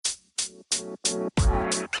Hello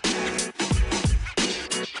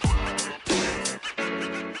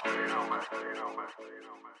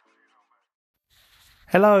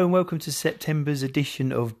and welcome to September's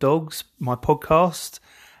edition of Dogs, my podcast.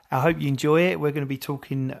 I hope you enjoy it. We're going to be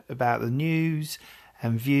talking about the news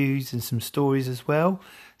and views and some stories as well.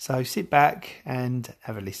 So sit back and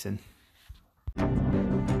have a listen.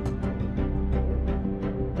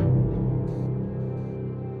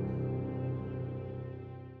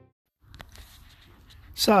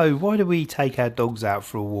 So why do we take our dogs out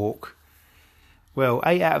for a walk? Well,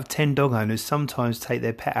 8 out of 10 dog owners sometimes take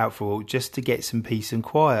their pet out for a walk just to get some peace and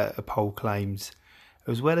quiet, a poll claims.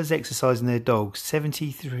 As well as exercising their dogs,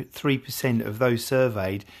 73% of those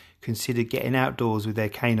surveyed consider getting outdoors with their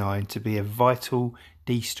canine to be a vital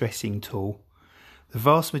de-stressing tool. The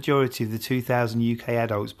vast majority of the 2,000 UK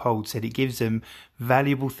adults polled said it gives them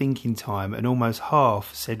valuable thinking time, and almost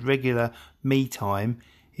half said regular me time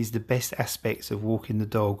is the best aspects of walking the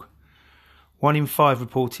dog. 1 in 5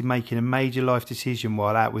 reported making a major life decision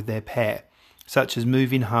while out with their pet, such as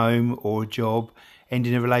moving home or a job,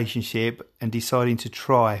 ending a relationship and deciding to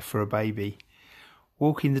try for a baby.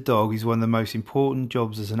 Walking the dog is one of the most important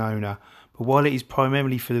jobs as an owner, but while it is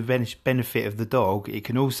primarily for the benefit of the dog, it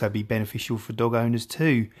can also be beneficial for dog owners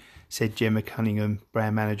too, said Gemma Cunningham,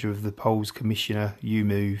 brand manager of the polls commissioner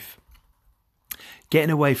UMove.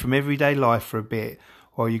 Getting away from everyday life for a bit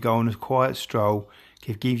while you go on a quiet stroll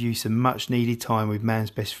can give you some much needed time with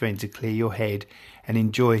man's best friend to clear your head and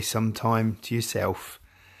enjoy some time to yourself.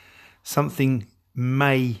 Something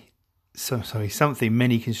many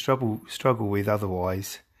can struggle with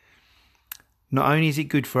otherwise. Not only is it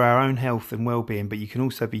good for our own health and well-being, but you can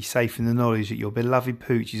also be safe in the knowledge that your beloved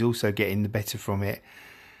pooch is also getting the better from it.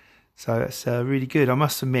 So that's really good. I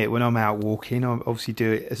must admit, when I'm out walking, I obviously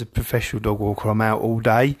do it as a professional dog walker. I'm out all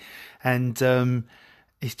day, and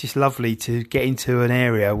it's just lovely to get into an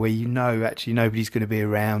area where you know actually nobody's going to be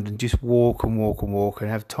around and just walk and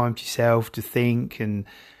have time to yourself to think and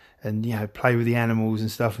you know, play with the animals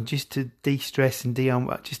and stuff, and just to de-stress and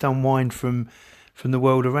just unwind from the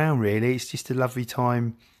world around. Really, it's just a lovely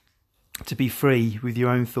time to be free with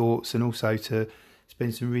your own thoughts and also to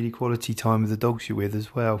spend some really quality time with the dogs you're with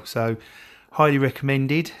as well. So highly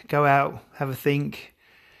recommended. Go out, have a think.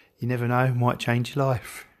 You never know, might change your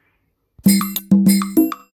life.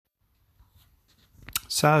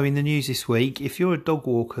 So in the news this week, if you're a dog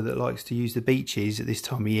walker that likes to use the beaches at this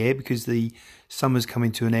time of year, because the summer's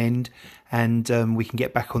coming to an end and we can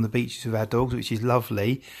get back on the beaches with our dogs, which is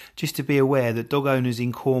lovely, just to be aware that dog owners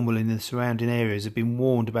in Cornwall and the surrounding areas have been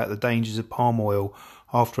warned about the dangers of palm oil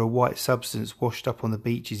after a white substance washed up on the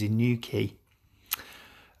beaches in Newquay.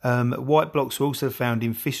 White blocks were also found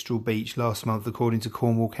in Fistral Beach last month, according to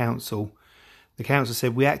Cornwall Council. The council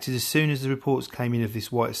said, "We acted as soon as the reports came in of this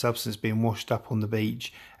white substance being washed up on the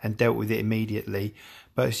beach and dealt with it immediately."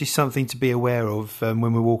 But it's just something to be aware of when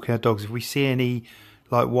we're walking our dogs. If we see any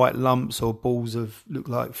like white lumps or balls of look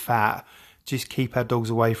like fat, just keep our dogs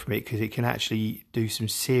away from it, because it can actually do some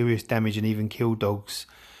serious damage and even kill dogs.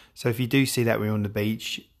 So if you do see that when you're on the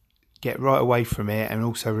beach, get right away from it and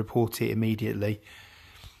also report it immediately.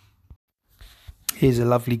 Here's a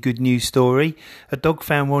lovely good news story. A dog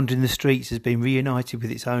found wandering the streets has been reunited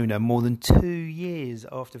with its owner more than 2 years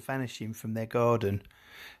after vanishing from their garden.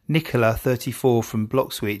 Nicola, 34, from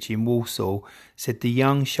Blockswich in Walsall, said the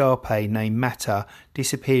young Shar-Pei named Matta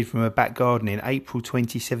disappeared from her back garden in April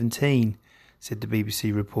 2017, said the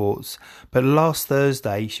BBC reports. But last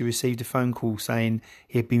Thursday she received a phone call saying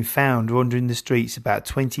he had been found wandering the streets about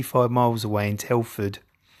 25 miles away in Telford.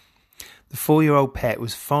 The 4-year-old pet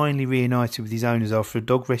was finally reunited with his owners after a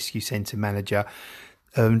dog rescue centre manager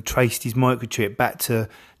traced his microchip back to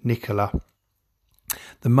Nicola.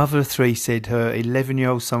 The mother of 3 said her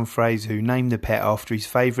 11-year-old son Fraser, who named the pet after his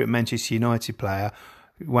favourite Manchester United player,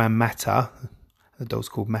 Juan Mata, the dog's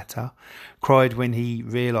called Mata, cried when he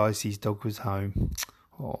realised his dog was home.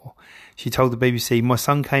 Oh. She told the BBC, "My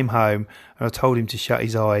son came home and I told him to shut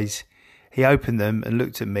his eyes. He opened them and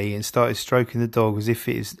looked at me and started stroking the dog as if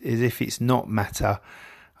it's not Mata.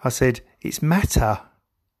 I said, 'It's Mata,'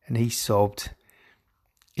 and he sobbed.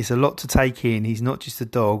 It's a lot to take in. He's not just a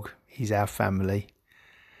dog, he's our family."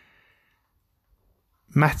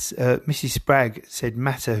 Mrs. Spragg said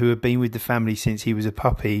Mata, who had been with the family since he was a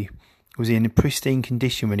puppy, was in a pristine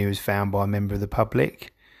condition when he was found by a member of the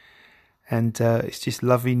public. And it's just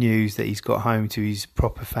lovely news that he's got home to his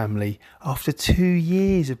proper family after 2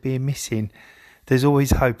 years of being missing. There's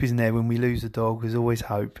always hope, isn't there? When we lose a dog, there's always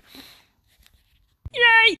hope.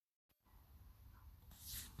 Yay!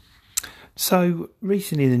 So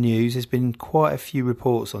recently in the news there's been quite a few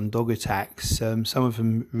reports on dog attacks, some of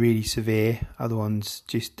them really severe, other ones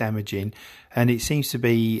just damaging, and it seems to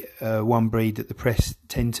be one breed that the press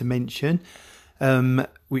tend to mention,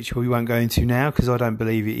 which we won't go into now because I don't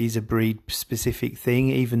believe it is a breed specific thing,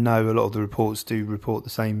 even though a lot of the reports do report the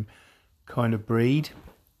same kind of breed.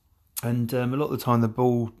 And a lot of the time the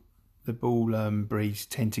bull breeds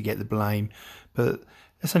tend to get the blame, but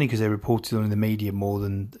that's only because they're reported on in the media more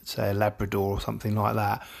than, say, a Labrador or something like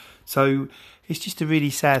that. So it's just a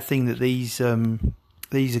really sad thing that these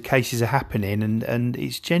cases are happening, and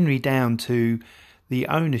it's generally down to the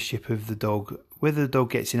ownership of the dog, whether the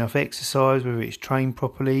dog gets enough exercise, whether it's trained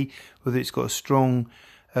properly, whether it's got a strong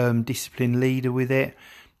disciplined leader with it.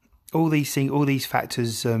 All these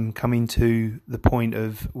factors come into the point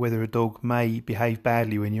of whether a dog may behave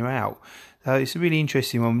badly when you're out. It's a really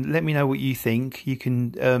interesting one. Let me know what you think. You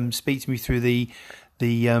can speak to me through the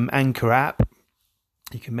Anchor app.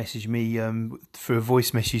 You can message me through a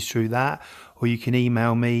voice message through that, or you can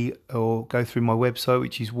email me or go through my website,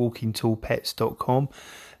 which is walkingtallpets.com,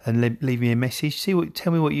 and leave me a message.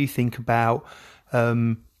 Tell me what you think about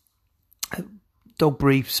dog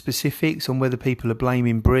breed specifics, on whether people are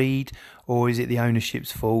blaming breed or is it the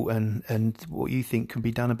ownership's fault, and what you think can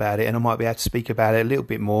be done about it. And I might be able to speak about it a little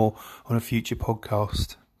bit more on a future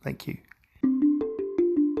podcast. Thank you.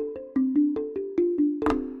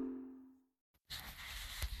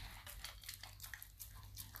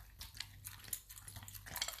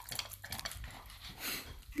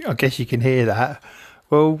 I guess you can hear that.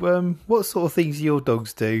 Well, what sort of things do your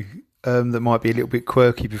dogs do that might be a little bit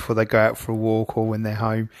quirky before they go out for a walk or when they're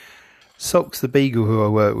home? Socks, the beagle who I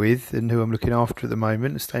work with and who I'm looking after at the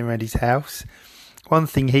moment, staying around his house. One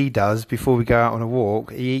thing he does before we go out on a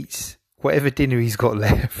walk, he eats whatever dinner he's got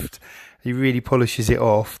left. He really polishes it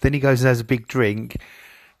off. Then he goes and has a big drink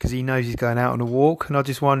because he knows he's going out on a walk. And I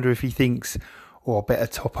just wonder if he thinks, oh, I better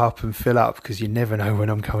top up and fill up because you never know when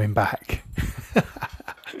I'm coming back.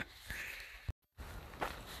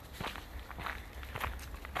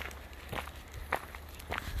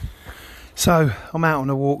 So I'm out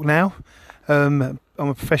on a walk now. I'm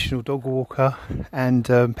a professional dog walker and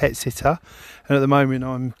pet sitter, and at the moment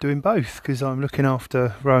I'm doing both because I'm looking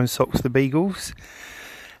after Rowan Socks the beagles,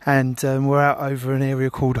 and we're out over an area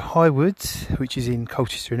called Highwoods, which is in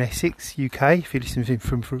Colchester in Essex, UK, if you're listening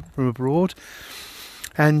from abroad.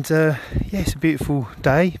 And it's a beautiful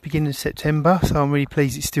day, beginning of September, so I'm really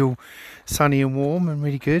pleased it's still sunny and warm and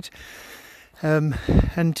really good. And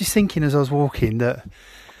just thinking as I was walking that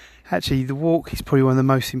actually the walk is probably one of the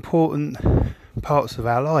most important parts of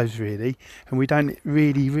our lives, really, and we don't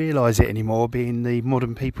really realise it anymore, being the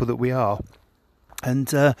modern people that we are.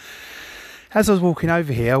 And as I was walking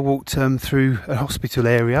over here, I walked through a hospital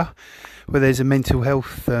area where there's a mental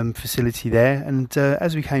health facility there, and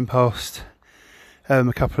as we came past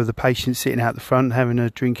a couple of the patients sitting out the front having a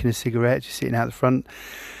drink and a cigarette, just sitting out the front,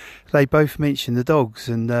 they both mentioned the dogs,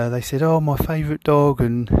 and they said, oh, my favourite dog,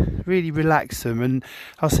 and really relaxed them. And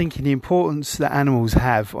I was thinking the importance that animals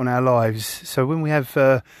have on our lives. So when we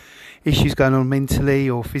have issues going on mentally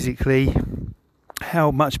or physically,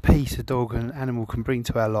 how much peace a dog and animal can bring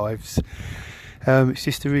to our lives. It's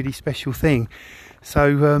just a really special thing.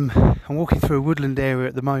 So I'm walking through a woodland area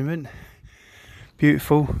at the moment.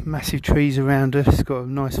 Beautiful, massive trees around us. Got a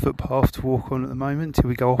nice footpath to walk on at the moment till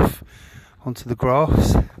we go off onto the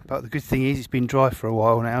grass. But the good thing is it's been dry for a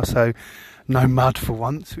while now, so no mud for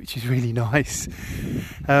once, which is really nice.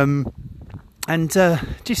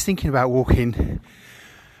 Just thinking about walking,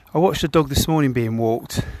 I watched a dog this morning being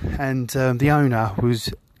walked, and the owner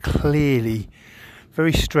was clearly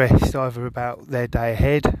very stressed, either about their day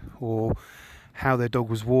ahead or how their dog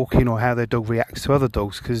was walking or how their dog reacts to other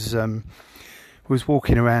dogs, because was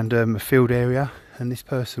walking around a field area, and this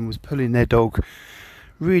person was pulling their dog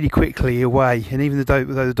really quickly away, and even though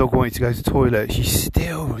the dog wanted to go to the toilet, she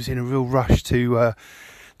still was in a real rush to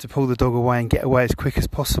pull the dog away and get away as quick as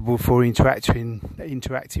possible before interacting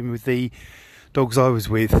with the dogs I was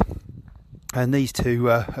with. And these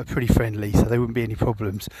two are pretty friendly, so there wouldn't be any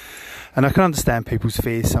problems. And I can understand people's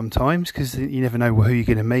fears sometimes, because you never know who you're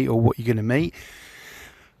going to meet or what you're going to meet.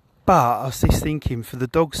 But I was just thinking, for the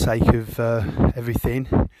dog's sake of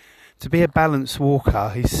everything, to be a balanced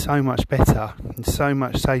walker is so much better and so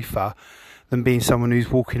much safer than being someone who's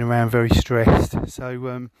walking around very stressed. So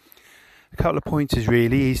a couple of pointers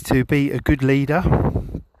really is to be a good leader.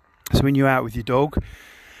 So when you're out with your dog,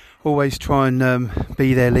 always try and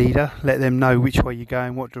be their leader. Let them know which way you're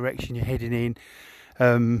going, what direction you're heading in,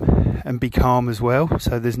 and be calm as well,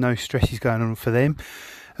 so there's no stresses going on for them.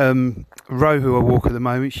 Ro, who I walk at the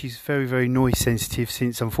moment, she's very, very noise sensitive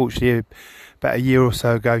since, unfortunately, about a year or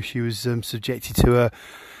so ago, she was subjected to a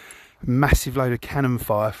massive load of cannon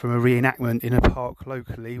fire from a reenactment in a park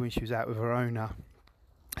locally when she was out with her owner.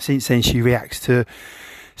 Since then, she reacts to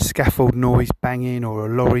scaffold noise banging, or a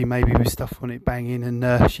lorry maybe with stuff on it banging,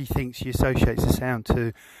 and she thinks she associates the sound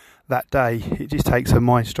to that day. It just takes her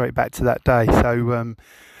mind straight back to that day. So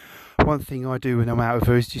one thing I do when I'm out with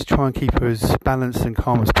her is just try and keep her as balanced and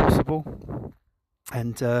calm as possible,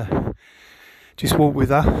 and just walk with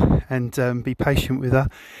her and be patient with her.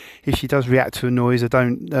 If she does react to a noise, I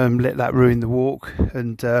don't let that ruin the walk,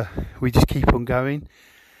 and we just keep on going.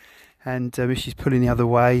 And if she's pulling the other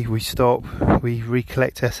way, we stop, we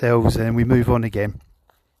recollect ourselves, and we move on again.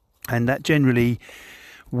 And that generally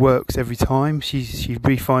works every time. She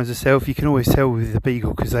refines herself. You can always tell with the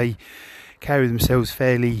beagle because they carry themselves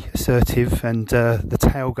fairly assertive, and the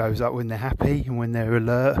tail goes up when they're happy and when they're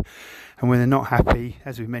alert, and when they're not happy,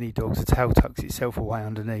 as with many dogs, the tail tucks itself away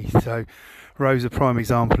underneath. So Ro's a prime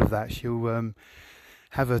example of that. She'll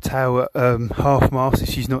have her tail at half mast if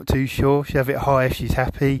she's not too sure. She'll have it high if she's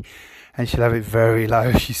happy, and she'll have it very low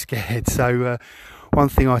if she's scared. So one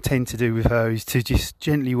thing I tend to do with her is to just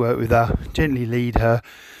gently work with her, gently lead her,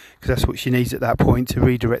 because that's what she needs at that point, to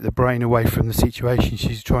redirect the brain away from the situation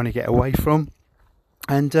she's trying to get away from,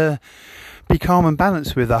 and be calm and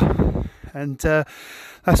balanced with her. And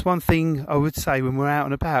that's one thing I would say when we're out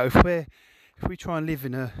and about. If we try and live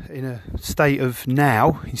in a state of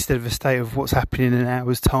now instead of a state of what's happening in an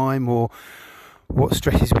hour's time, or what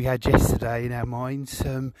stresses we had yesterday in our minds,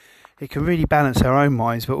 it can really balance our own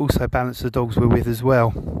minds, but also balance the dogs we're with as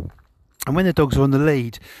well. And when the dogs are on the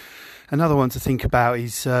lead, another one to think about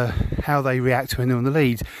is how they react when they're on the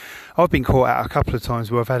lead. I've been caught out a couple of times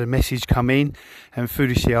where I've had a message come in, and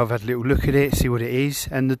foolishly I've had a little look at it, see what it is,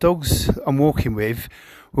 and the dogs I'm walking with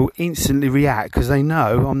will instantly react because they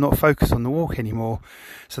know I'm not focused on the walk anymore.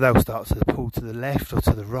 So they'll start to pull to the left or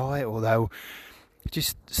to the right, or they'll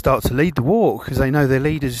just start to lead the walk because they know their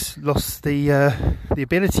leader's lost the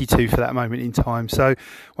ability to for that moment in time. So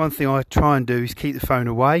one thing I try and do is keep the phone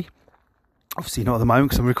away. Obviously not at the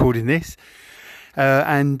moment because I'm recording this,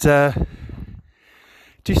 and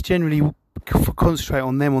just generally concentrate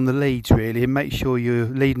on them on the leads really, and make sure you're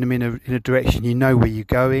leading them in a direction you know where you're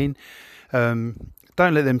going.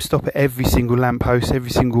 Don't let them stop at every single lamppost,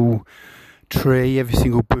 every single tree, every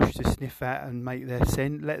single bush to sniff at and make their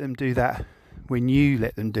scent. Let them do that when you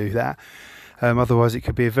let them do that. Otherwise it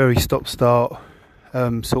could be a very stop-start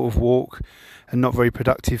sort of walk, and not very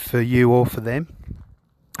productive for you or for them.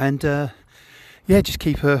 And just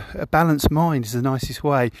keep a balanced mind is the nicest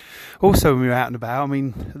way. Also, when we're out and about, I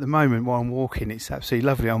mean, at the moment while I'm walking, it's absolutely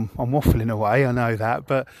lovely. I'm waffling away, I know that,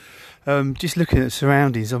 but just looking at the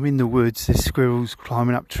surroundings, I'm in the woods, there's squirrels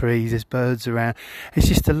climbing up trees, there's birds around. It's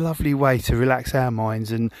just a lovely way to relax our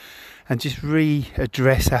minds and just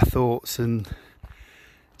readdress our thoughts and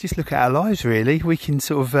just look at our lives really. We can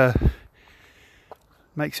sort of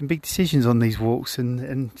make some big decisions on these walks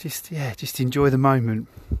and just enjoy the moment.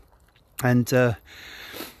 And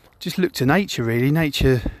just look to nature really.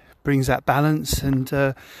 Nature brings that balance, and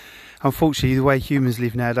unfortunately the way humans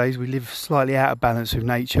live nowadays, we live slightly out of balance with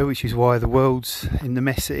nature, which is why the world's in the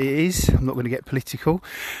mess that it is. I'm not going to get political,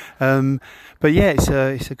 but yeah,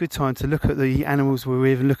 it's a good time to look at the animals we're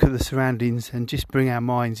with and look at the surroundings and just bring our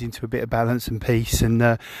minds into a bit of balance and peace, and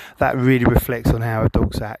that really reflects on how our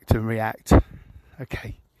dogs act and react.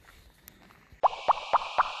 Okay.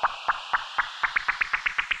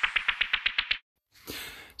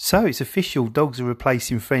 So it's official, dogs are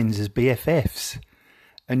replacing friends as BFFs.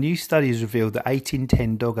 A new study has revealed that 8 in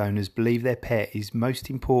 10 dog owners believe their pet is most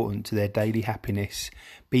important to their daily happiness,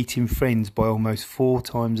 beating friends by almost 4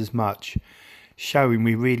 times as much, showing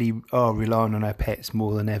we really are relying on our pets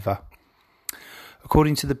more than ever.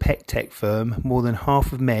 According to the pet tech firm, more than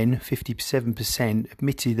half of men, 57%,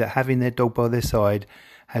 admitted that having their dog by their side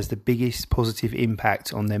has the biggest positive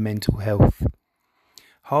impact on their mental health.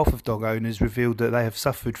 Half of dog owners revealed that they have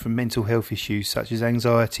suffered from mental health issues such as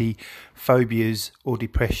anxiety, phobias or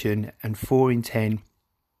depression, and 4 in 10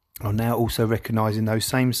 are now also recognising those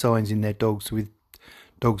same signs in their dogs, with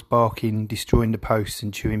dogs barking, destroying the posts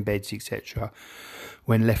and chewing beds, etc.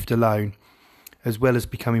 when left alone, as well as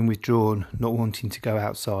becoming withdrawn, not wanting to go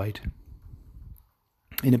outside.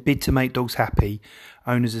 In a bid to make dogs happy,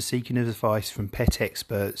 owners are seeking advice from pet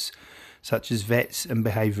experts such as vets and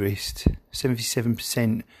behaviourists.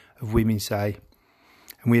 77% of women say,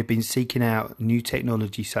 and we have been seeking out new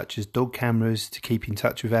technology such as dog cameras to keep in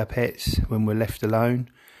touch with our pets when we're left alone,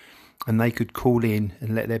 and they could call in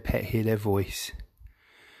and let their pet hear their voice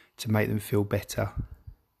to make them feel better.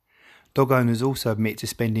 Dog owners also admit to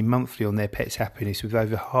spending monthly on their pet's happiness, with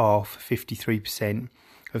over half, 53%,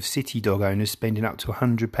 of city dog owners spending up to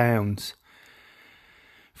 £100.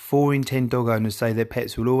 4 in 10 dog owners say their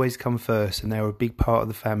pets will always come first and they are a big part of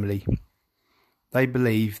the family. They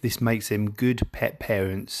believe this makes them good pet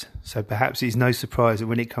parents, so perhaps it's no surprise that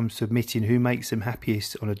when it comes to admitting who makes them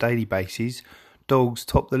happiest on a daily basis, dogs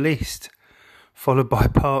top the list, followed by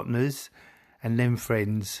partners and then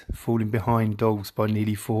friends, falling behind dogs by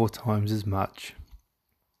nearly 4 times as much.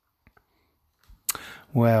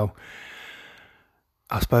 Well,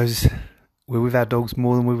 I suppose we're with our dogs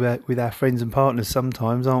more than we're with our friends and partners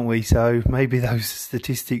sometimes, aren't we? So maybe those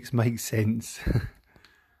statistics make sense.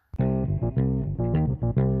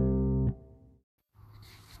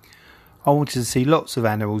 I wanted to see lots of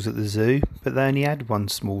animals at the zoo, but they only had one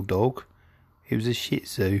small dog. It was a Shih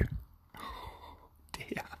Tzu. Oh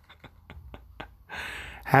dear.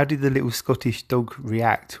 How did the little Scottish dog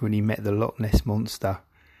react when he met the Loch Ness Monster?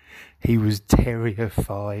 He was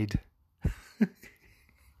terrified.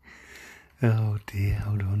 Oh dear,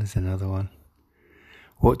 hold on, there's another one.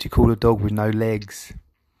 What do you call a dog with no legs?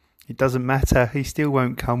 It doesn't matter, he still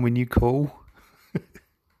won't come when you call.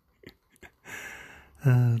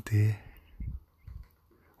 Oh dear.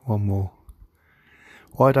 One more.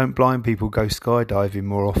 Why don't blind people go skydiving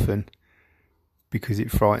more often? Because it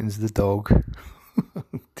frightens the dog. Oh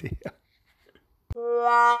dear.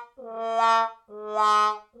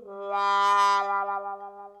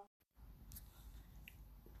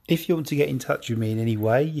 If you want to get in touch with me in any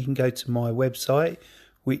way, you can go to my website,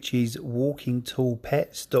 which is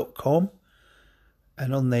walkingtallpets.com.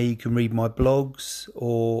 And on there you can read my blogs,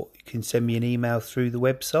 or you can send me an email through the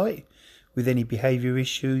website with any behaviour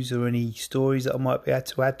issues or any stories that I might be able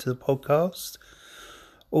to add to the podcast.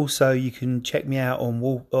 Also, you can check me out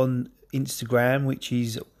on Instagram, which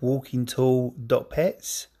is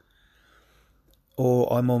walkingtall.pets,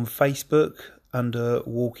 or I'm on Facebook under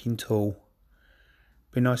Walking Tall.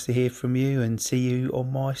 Be nice to hear from you and see you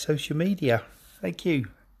on my social media. Thank you.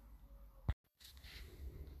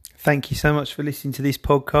 Thank you so much for listening to this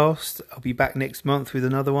podcast. I'll be back next month with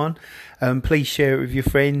another one. Please share it with your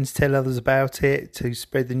friends, tell others about it, to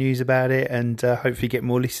spread the news about it, and hopefully get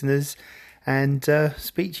more listeners. And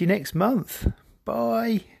speak to you next month.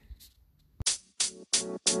 Bye.